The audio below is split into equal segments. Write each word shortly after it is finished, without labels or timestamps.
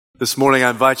This morning I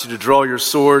invite you to draw your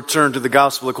sword, turn to the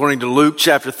Gospel according to Luke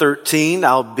chapter 13.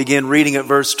 I'll begin reading at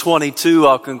verse 22.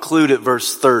 I'll conclude at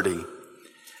verse 30.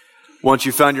 Once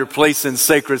you find your place in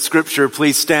sacred scripture,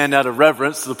 please stand out of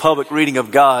reverence to the public reading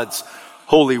of God's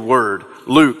holy word.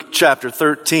 Luke chapter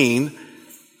 13,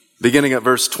 beginning at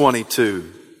verse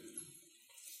 22.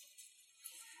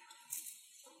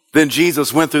 Then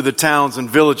Jesus went through the towns and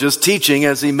villages, teaching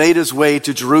as he made his way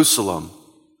to Jerusalem.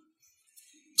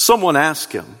 Someone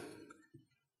asked him,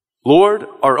 "Lord,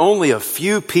 are only a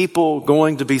few people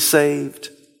going to be saved?"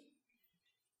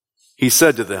 He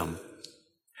said to them,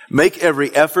 "Make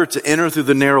every effort to enter through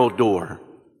the narrow door,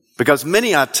 because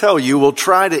many, I tell you, will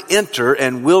try to enter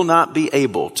and will not be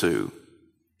able to.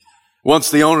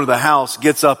 Once the owner of the house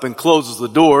gets up and closes the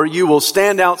door, you will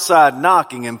stand outside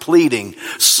knocking and pleading,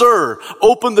 'Sir,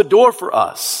 open the door for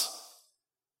us.'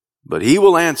 But he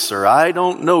will answer, 'I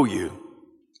don't know you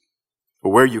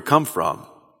or where you come from.'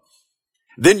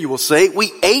 Then you will say,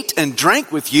 'We ate and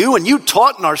drank with you, and you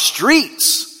taught in our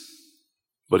streets.'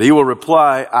 But he will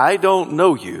reply, 'I don't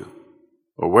know you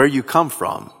or where you come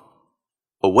from.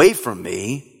 Away from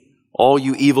me, all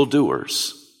you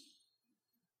evildoers.'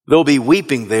 There'll be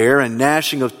weeping there and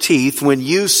gnashing of teeth when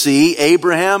you see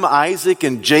Abraham, Isaac,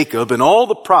 and Jacob and all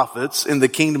the prophets in the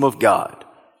kingdom of God,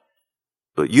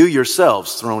 but you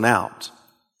yourselves thrown out.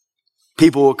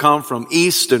 People will come from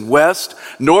east and west,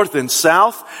 north and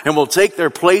south, and will take their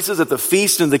places at the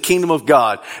feast in the kingdom of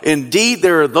God. Indeed,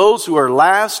 there are those who are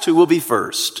last who will be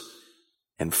first,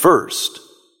 and first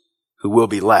who will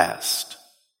be last."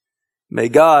 May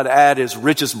God add his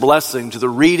richest blessing to the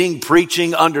reading,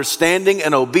 preaching, understanding,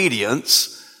 and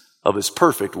obedience of his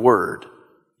perfect word.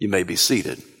 You may be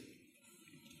seated.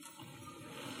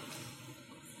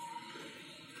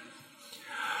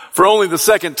 For only the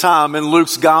second time in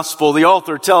Luke's gospel, the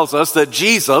author tells us that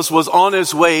Jesus was on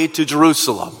his way to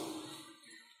Jerusalem.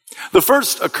 The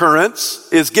first occurrence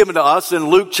is given to us in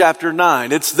Luke chapter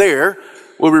 9. It's there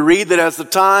where we read that as the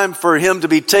time for him to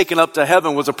be taken up to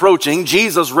heaven was approaching,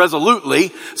 Jesus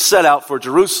resolutely set out for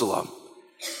Jerusalem.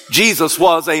 Jesus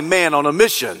was a man on a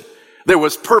mission. There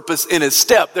was purpose in his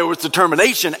step. There was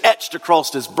determination etched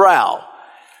across his brow.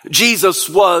 Jesus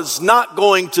was not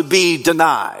going to be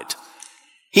denied.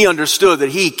 He understood that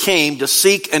he came to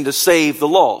seek and to save the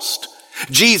lost.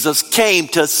 Jesus came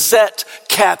to set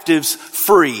captives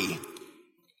free.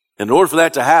 In order for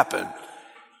that to happen,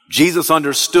 Jesus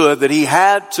understood that he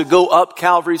had to go up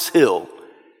Calvary's hill.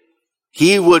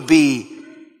 He would be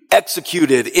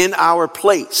executed in our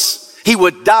place. He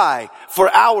would die for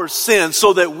our sins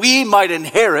so that we might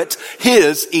inherit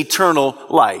his eternal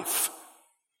life.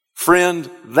 Friend,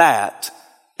 that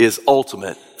is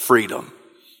ultimate freedom.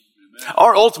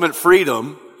 Our ultimate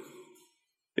freedom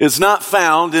is not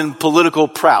found in political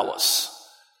prowess.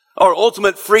 Our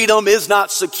ultimate freedom is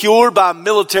not secured by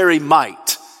military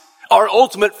might. Our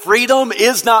ultimate freedom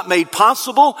is not made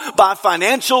possible by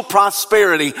financial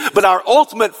prosperity, but our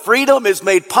ultimate freedom is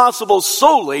made possible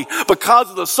solely because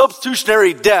of the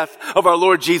substitutionary death of our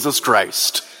Lord Jesus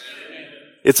Christ.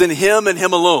 It's in him and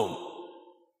him alone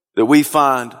that we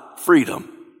find freedom.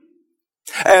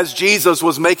 As Jesus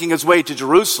was making his way to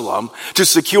Jerusalem to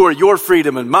secure your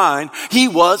freedom and mine, he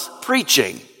was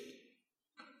preaching.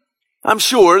 I'm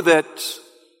sure that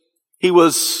he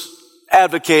was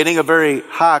advocating a very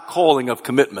high calling of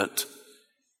commitment.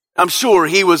 I'm sure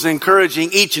he was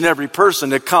encouraging each and every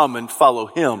person to come and follow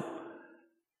him.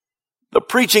 The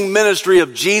preaching ministry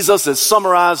of Jesus is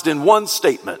summarized in one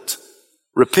statement: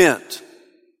 repent,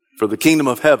 for the kingdom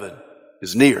of heaven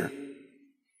is near.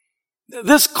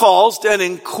 This caused an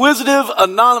inquisitive,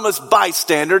 anonymous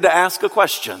bystander to ask a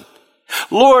question.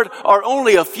 "Lord, are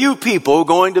only a few people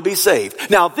going to be saved?"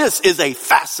 Now, this is a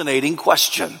fascinating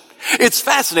question. It's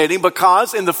fascinating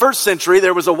because in the first century,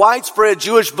 there was a widespread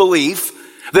Jewish belief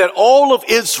that all of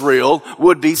Israel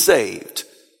would be saved.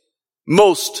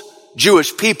 Most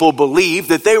Jewish people believed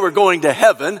that they were going to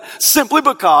heaven simply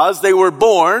because they were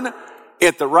born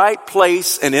at the right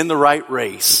place and in the right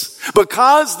race.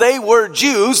 Because they were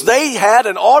Jews, they had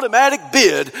an automatic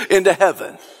bid into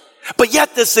heaven. But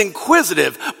yet this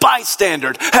inquisitive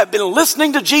bystander had been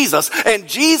listening to Jesus, and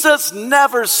Jesus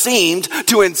never seemed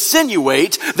to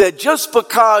insinuate that just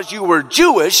because you were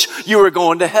Jewish, you were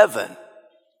going to heaven.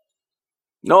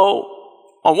 No,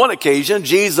 on one occasion,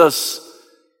 Jesus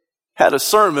had a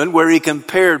sermon where he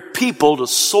compared people to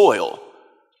soil.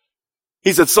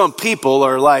 He said some people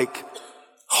are like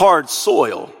hard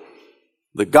soil.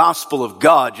 The gospel of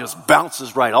God just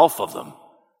bounces right off of them.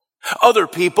 Other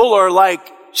people are like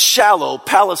shallow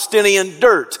Palestinian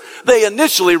dirt. They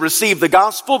initially receive the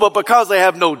gospel, but because they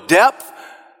have no depth,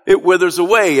 it withers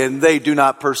away and they do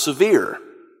not persevere.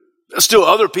 Still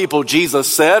other people,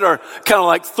 Jesus said, are kind of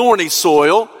like thorny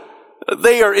soil.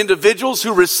 They are individuals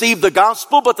who receive the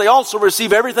gospel, but they also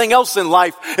receive everything else in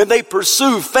life, and they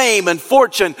pursue fame and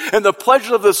fortune and the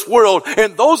pleasure of this world,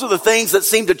 and those are the things that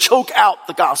seem to choke out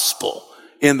the gospel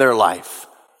in their life.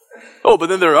 Oh, but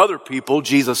then there are other people,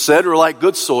 Jesus said, who are like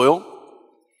good soil.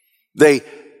 They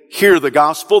hear the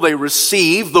gospel, they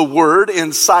receive the word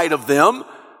inside of them.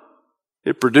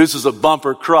 It produces a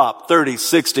bumper crop 30,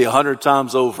 60, 100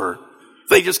 times over.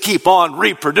 They just keep on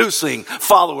reproducing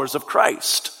followers of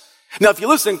Christ. Now, if you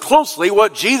listen closely,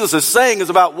 what Jesus is saying is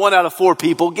about 1 out of 4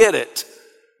 people get it.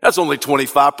 That's only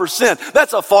 25%.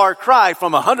 That's a far cry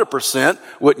from 100%,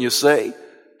 wouldn't you say?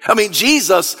 I mean,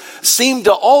 Jesus seemed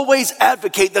to always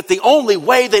advocate that the only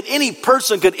way that any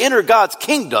person could enter God's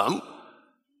kingdom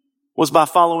was by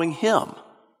following him.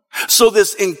 So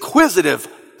this inquisitive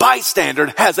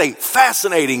bystander has a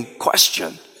fascinating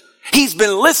question. He's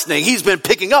been listening. He's been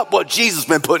picking up what Jesus has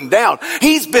been putting down.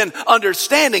 He's been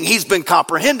understanding. He's been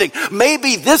comprehending.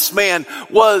 Maybe this man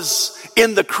was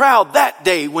in the crowd that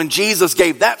day when Jesus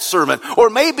gave that sermon.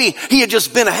 Or maybe he had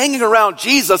just been hanging around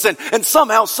Jesus and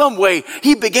somehow, some way,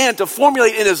 he began to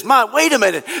formulate in his mind, wait a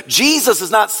minute, Jesus is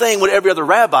not saying what every other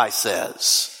rabbi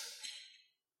says.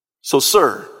 So,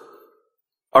 sir,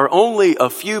 are only a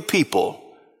few people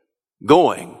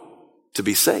going to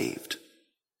be saved?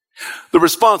 The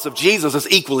response of Jesus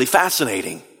is equally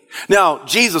fascinating. Now,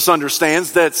 Jesus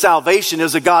understands that salvation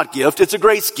is a God gift. It's a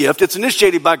grace gift. It's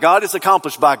initiated by God. It's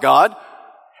accomplished by God.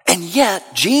 And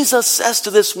yet, Jesus says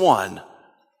to this one,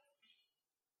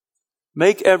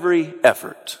 make every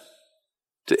effort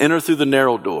to enter through the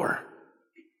narrow door.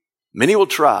 Many will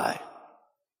try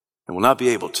and will not be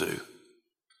able to.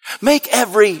 Make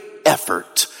every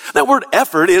effort. That word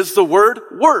effort is the word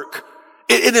work.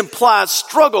 It implies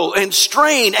struggle and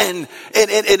strain, and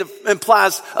it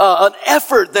implies an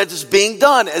effort that is being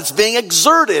done. It's being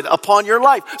exerted upon your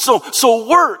life. So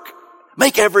work.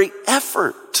 Make every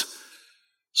effort.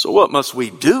 So what must we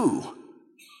do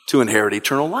to inherit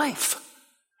eternal life?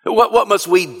 What must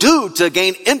we do to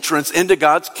gain entrance into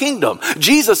God's kingdom?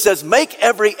 Jesus says, make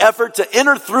every effort to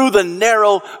enter through the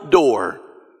narrow door.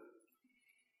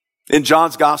 In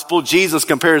John's gospel, Jesus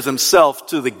compares himself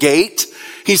to the gate.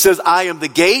 He says, I am the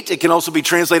gate. It can also be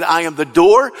translated, I am the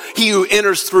door. He who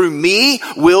enters through me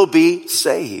will be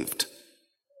saved.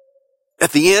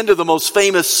 At the end of the most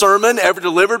famous sermon ever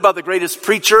delivered by the greatest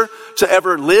preacher to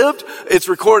ever lived, it's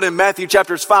recorded in Matthew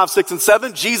chapters 5, 6, and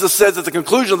 7. Jesus says at the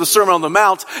conclusion of the Sermon on the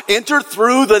Mount, enter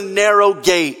through the narrow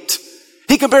gate.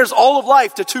 He compares all of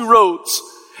life to 2 roads.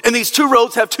 And these 2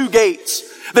 roads have 2 gates.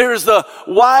 There's the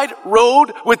wide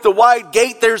road with the wide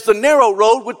gate. There's the narrow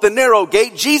road with the narrow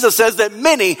gate. Jesus says that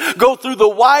many go through the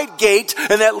wide gate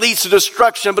and that leads to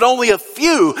destruction, but only a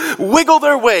few wiggle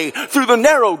their way through the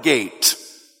narrow gate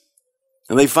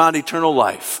and they find eternal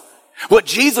life. What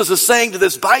Jesus is saying to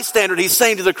this bystander, he's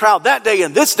saying to the crowd that day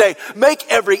and this day, make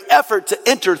every effort to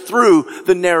enter through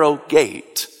the narrow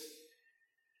gate.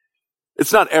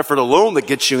 It's not effort alone that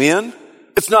gets you in.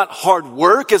 It's not hard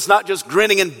work. It's not just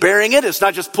grinning and bearing it. It's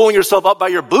not just pulling yourself up by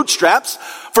your bootstraps.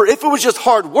 For if it was just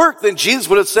hard work, then Jesus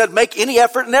would have said, make any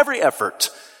effort and every effort.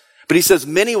 But he says,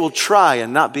 many will try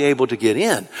and not be able to get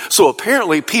in. So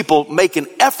apparently people make an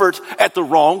effort at the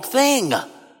wrong thing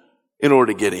in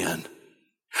order to get in.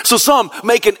 So some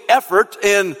make an effort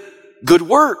in good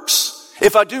works.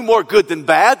 If I do more good than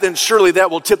bad, then surely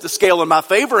that will tip the scale in my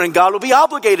favor and God will be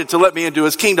obligated to let me into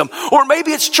his kingdom. Or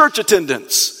maybe it's church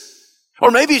attendance. Or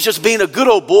maybe it's just being a good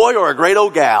old boy or a great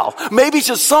old gal. Maybe it's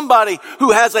just somebody who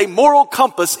has a moral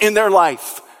compass in their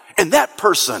life. And that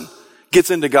person gets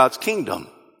into God's kingdom.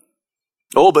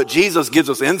 Oh, but Jesus gives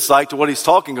us insight to what he's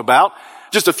talking about.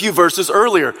 Just a few verses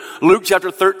earlier, Luke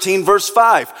chapter 13, verse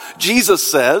 5. Jesus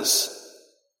says,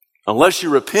 unless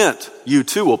you repent, you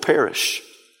too will perish.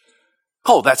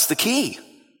 Oh, that's the key.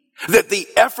 That the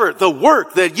effort, the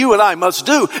work that you and I must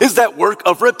do is that work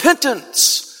of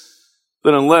repentance.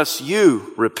 That unless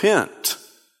you repent,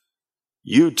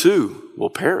 you too will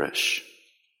perish.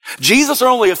 Jesus, are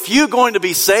only a few going to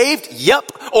be saved?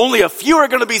 Yep, only a few are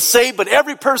going to be saved, but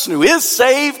every person who is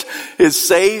saved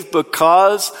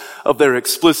because of their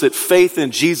explicit faith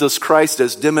in Jesus Christ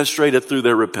as demonstrated through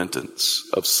their repentance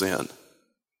of sin.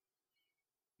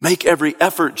 Make every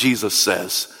effort, Jesus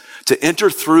says, to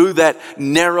enter through that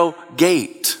narrow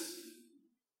gate.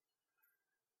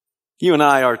 You and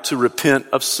I are to repent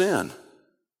of sin.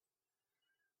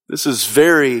 This is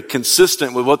very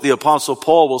consistent with what the Apostle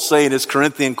Paul will say in his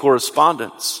Corinthian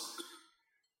correspondence.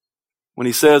 When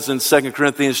he says in 2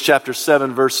 Corinthians chapter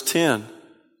 7, verse 10,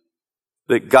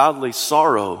 that godly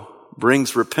sorrow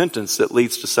brings repentance that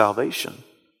leads to salvation.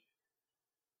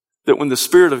 That when the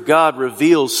Spirit of God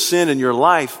reveals sin in your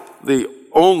life, the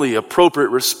only appropriate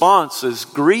response is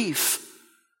grief.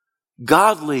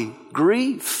 Godly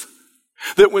grief.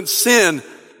 That when sin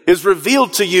is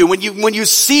revealed to you, when you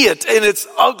see it in its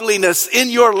ugliness in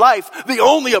your life, the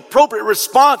only appropriate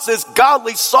response is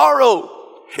godly sorrow.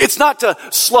 It's not to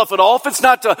slough it off. It's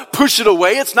not to push it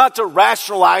away. It's not to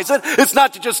rationalize it. It's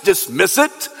not to just dismiss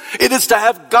it. It is to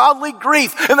have godly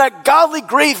grief. And that godly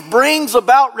grief brings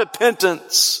about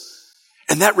repentance.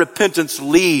 And that repentance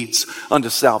leads unto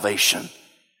salvation.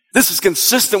 This is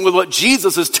consistent with what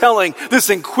Jesus is telling this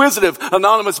inquisitive,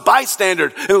 anonymous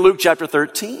bystander in Luke chapter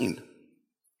 13.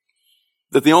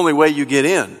 That the only way you get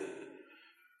in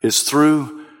is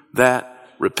through that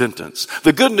repentance.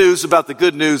 The good news about the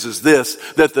good news is this,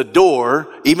 that the door,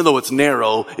 even though it's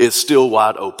narrow, is still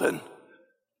wide open.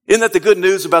 Isn't that the good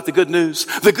news about the good news?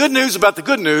 The good news about the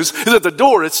good news is that the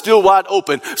door is still wide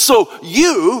open. So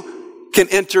you can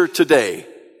enter today.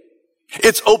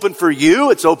 It's open for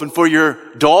you. It's open for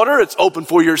your daughter. It's open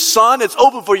for your son. It's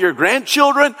open for your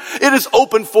grandchildren. It is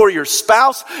open for your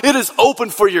spouse. It is open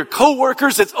for your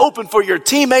coworkers. It's open for your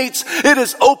teammates. It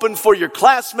is open for your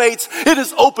classmates. It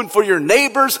is open for your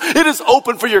neighbors. It is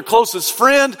open for your closest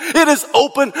friend. It is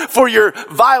open for your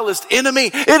vilest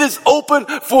enemy. It is open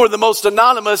for the most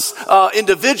anonymous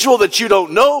individual that you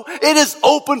don't know. It is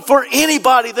open for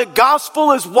anybody. The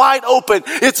gospel is wide open.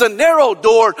 It's a narrow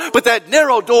door, but that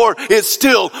narrow door is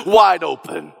still wide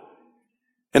open.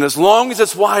 And as long as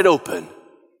it's wide open,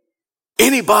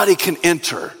 anybody can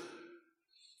enter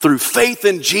through faith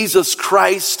in Jesus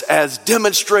Christ as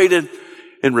demonstrated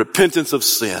in repentance of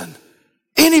sin.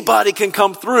 Anybody can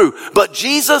come through, but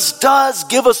Jesus does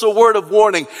give us a word of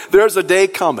warning. There's a day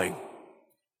coming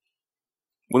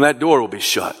when that door will be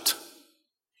shut.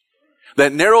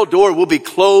 That narrow door will be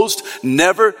closed,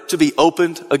 never to be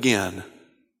opened again.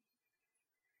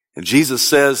 And Jesus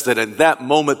says that in that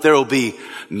moment there will be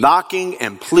knocking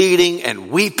and pleading and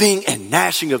weeping and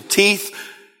gnashing of teeth.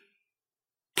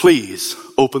 Please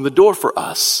open the door for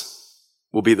us,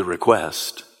 will be the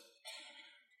request.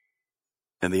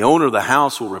 And the owner of the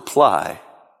house will reply,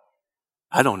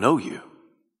 I don't know you.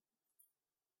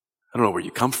 I don't know where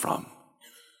you come from.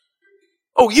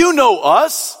 Oh, you know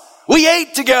us. We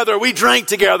ate together. We drank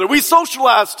together. We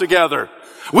socialized together.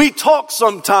 We talked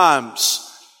sometimes.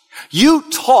 You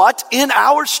taught in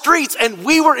our streets and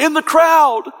we were in the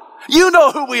crowd. You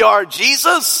know who we are,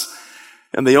 Jesus.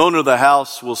 And the owner of the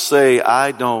house will say,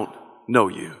 I don't know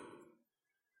you.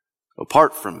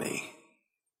 Apart from me,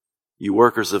 you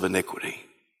workers of iniquity,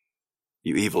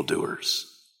 you evildoers.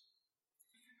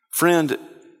 Friend,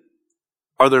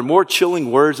 are there more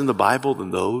chilling words in the Bible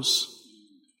than those?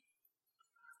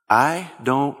 I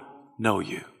don't know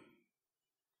you.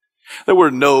 The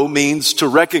word know means to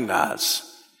recognize.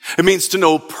 It means to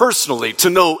know personally, to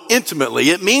know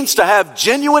intimately. It means to have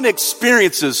genuine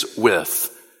experiences with.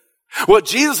 What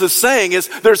Jesus is saying is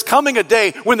there's coming a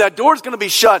day when that door is going to be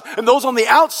shut and those on the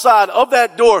outside of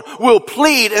that door will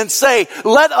plead and say,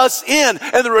 let us in.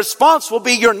 And the response will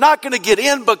be, you're not going to get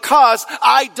in because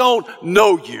I don't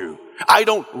know you. I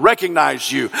don't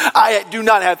recognize you. I do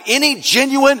not have any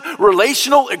genuine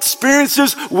relational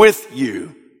experiences with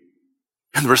you.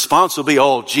 And the response will be,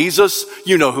 oh, Jesus,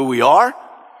 you know who we are.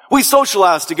 We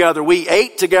socialized together. We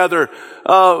ate together.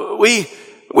 We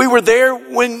were there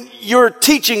when your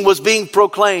teaching was being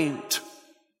proclaimed.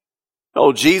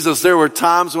 Oh, Jesus, there were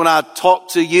times when I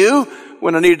talked to you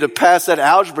when I needed to pass that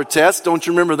algebra test. Don't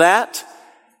you remember that?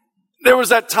 There was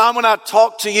that time when I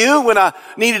talked to you when I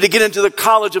needed to get into the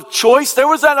college of choice. There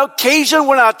was that occasion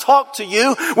when I talked to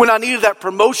you when I needed that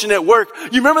promotion at work.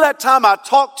 You remember that time I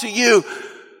talked to you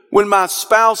when my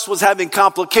spouse was having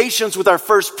complications with our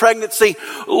first pregnancy?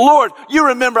 Lord, you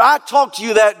remember I talked to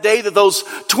you that day that those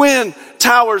twin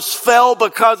towers fell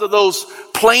because of those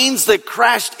planes that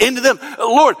crashed into them.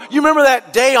 Lord, you remember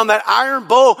that day on that iron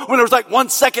bowl when there was like 1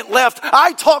 second left?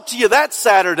 I talked to you that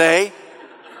Saturday.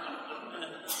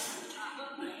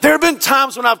 There have been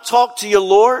times when I've talked to you,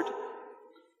 Lord.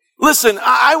 Listen,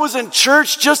 I was in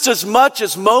church just as much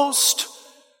as most.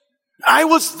 I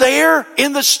was there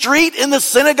in the street, in the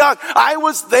synagogue. I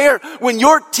was there when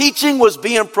your teaching was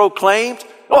being proclaimed.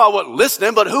 Oh, I wasn't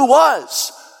listening, but who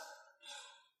was?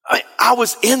 I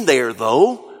was in there,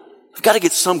 though. I've got to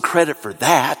get some credit for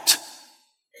that.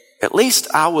 At least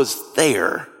I was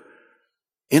there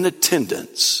in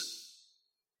attendance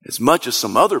as much as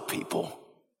some other people.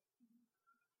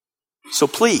 So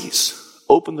please,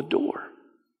 open the door.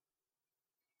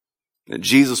 And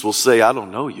Jesus will say, I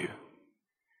don't know you.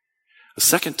 The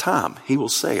second time, he will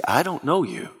say, I don't know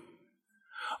you.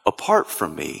 Apart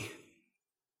from me,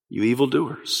 you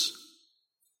evildoers.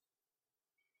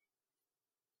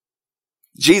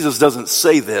 Jesus doesn't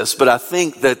say this, but I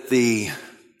think that the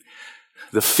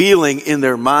feeling in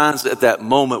their minds at that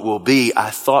moment will be,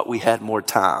 I thought we had more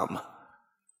time.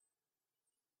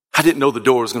 I didn't know the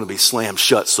door was going to be slammed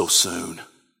shut so soon.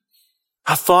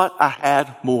 I thought I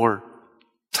had more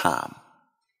time.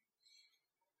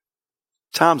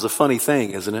 Time's a funny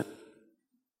thing, isn't it?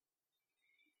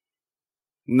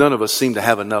 None of us seem to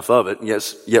have enough of it, and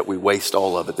yet we waste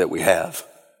all of it that we have.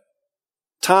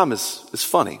 Time is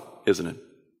funny, isn't it?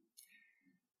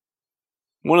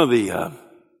 One of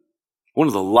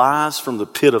the lies from the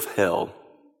pit of hell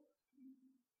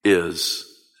is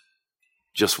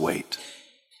just wait.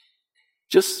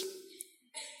 Just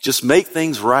make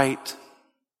things right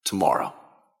tomorrow,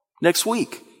 next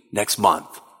week, next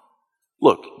month.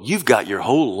 Look, you've got your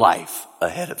whole life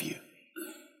ahead of you.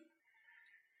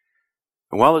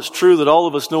 And while it's true that all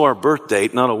of us know our birth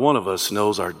date, not a one of us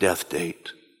knows our death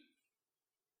date.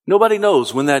 Nobody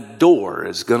knows when that door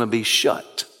is going to be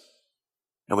shut.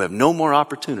 And we have no more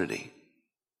opportunity.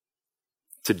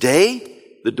 Today,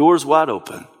 the door's wide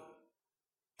open.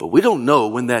 But we don't know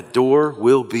when that door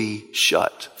will be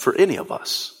shut for any of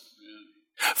us.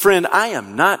 Friend, I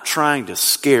am not trying to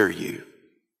scare you.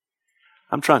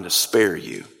 I'm trying to spare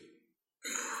you.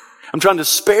 I'm trying to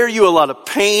spare you a lot of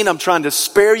pain. I'm trying to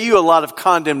spare you a lot of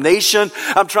condemnation.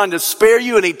 I'm trying to spare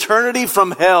you an eternity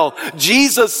from hell.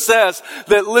 Jesus says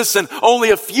that, listen, only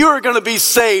a few are going to be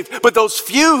saved, but those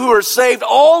few who are saved,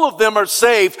 all of them are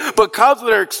saved because of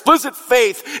their explicit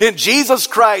faith in Jesus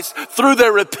Christ through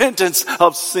their repentance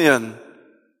of sin.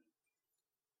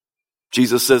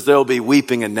 Jesus says there'll be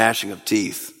weeping and gnashing of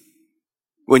teeth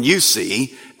when you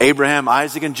see Abraham,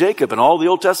 Isaac, and Jacob and all the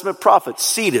Old Testament prophets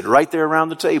seated right there around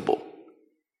the table.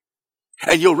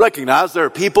 And you'll recognize there are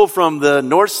people from the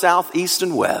north, south, east,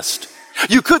 and west.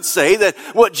 You could say that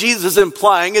what Jesus is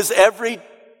implying is every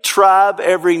tribe,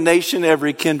 every nation,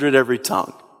 every kindred, every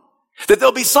tongue. That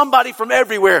there'll be somebody from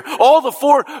everywhere, all the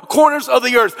four corners of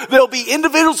the earth. There'll be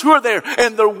individuals who are there.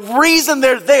 And the reason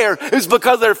they're there is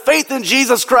because of their faith in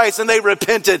Jesus Christ and they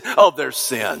repented of their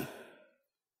sin.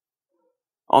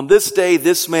 On this day,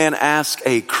 this man asked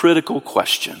a critical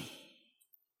question.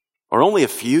 Are only a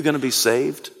few going to be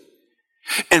saved?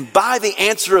 And by the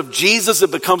answer of Jesus,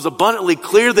 it becomes abundantly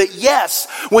clear that yes,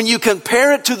 when you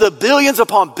compare it to the billions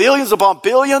upon billions upon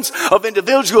billions of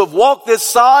individuals who have walked this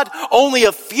sod, only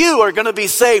a few are going to be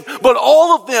saved. But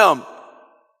all of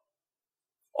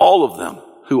them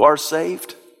who are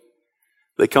saved,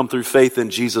 they come through faith in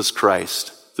Jesus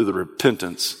Christ, through the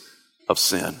repentance of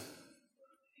sin.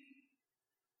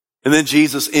 And then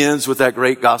Jesus ends with that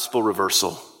great gospel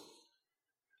reversal.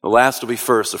 The last will be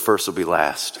first, the first will be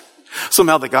last.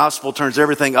 Somehow the gospel turns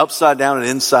everything upside down and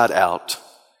inside out.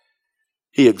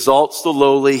 He exalts the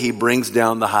lowly, he brings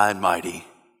down the high and mighty.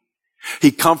 He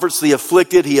comforts the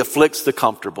afflicted, he afflicts the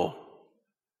comfortable.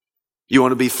 You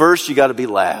want to be first, you got to be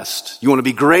last. You want to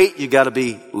be great, you got to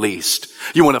be least.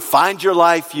 You want to find your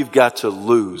life, you've got to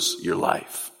lose your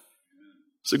life.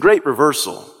 It's a great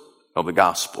reversal of the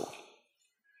gospel.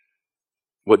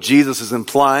 What Jesus is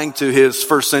implying to his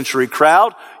first century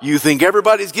crowd, you think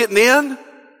everybody's getting in?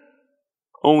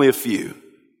 Only a few.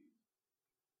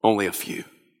 Only a few.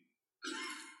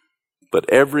 But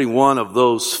every one of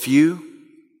those few,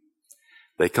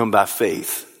 they come by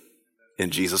faith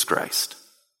in Jesus Christ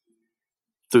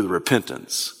through the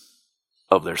repentance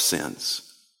of their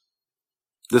sins.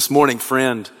 This morning,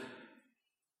 friend,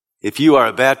 if you are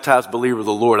a baptized believer of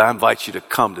the Lord, I invite you to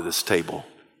come to this table.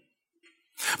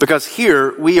 Because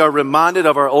here we are reminded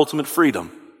of our ultimate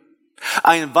freedom.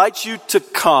 I invite you to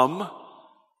come.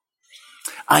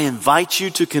 I invite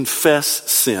you to confess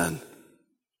sin.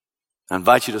 I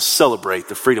invite you to celebrate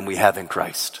the freedom we have in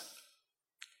Christ.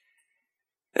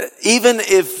 Even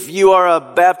if you are a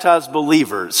baptized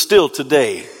believer, still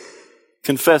today,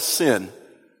 confess sin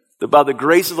that by the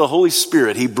grace of the Holy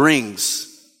Spirit, he brings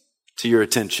to your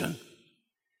attention.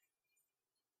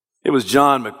 It was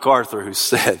John MacArthur who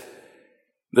said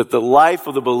that the life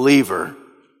of the believer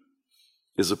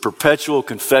is a perpetual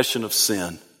confession of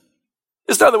sin.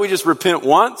 It's not that we just repent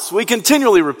once, we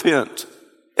continually repent.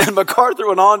 And MacArthur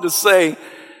went on to say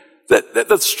that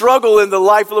the struggle in the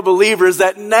life of the believer is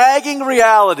that nagging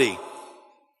reality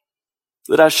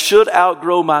that I should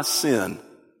outgrow my sin,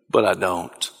 but I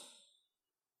don't.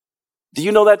 Do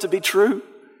you know that to be true?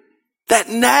 That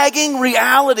nagging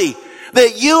reality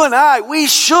that you and I, we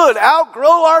should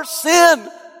outgrow our sin.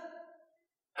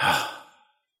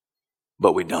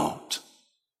 But we don't.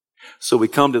 So we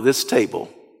come to this table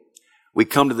we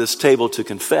come to this table to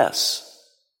confess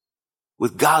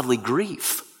with godly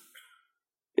grief.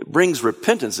 It brings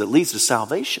repentance that leads to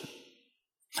salvation.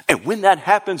 And when that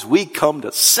happens, we come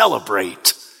to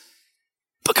celebrate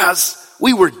because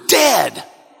we were dead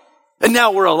and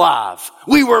now we're alive.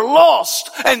 We were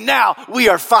lost and now we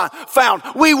are found.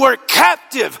 We were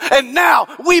captive and now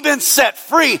we've been set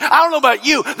free. I don't know about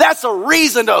you. That's a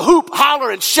reason to hoop,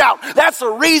 holler, and shout. That's a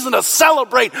reason to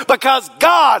celebrate because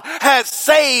God has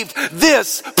saved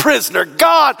this prisoner.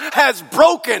 God has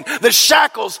broken the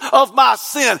shackles of my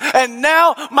sin. And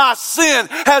now my sin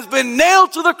has been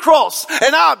nailed to the cross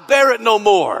and I bear it no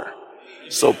more.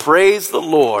 So praise the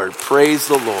Lord. Praise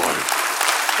the Lord,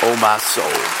 oh my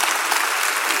soul.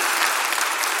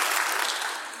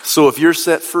 So if you're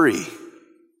set free,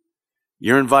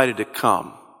 you're invited to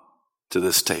come to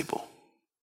this table.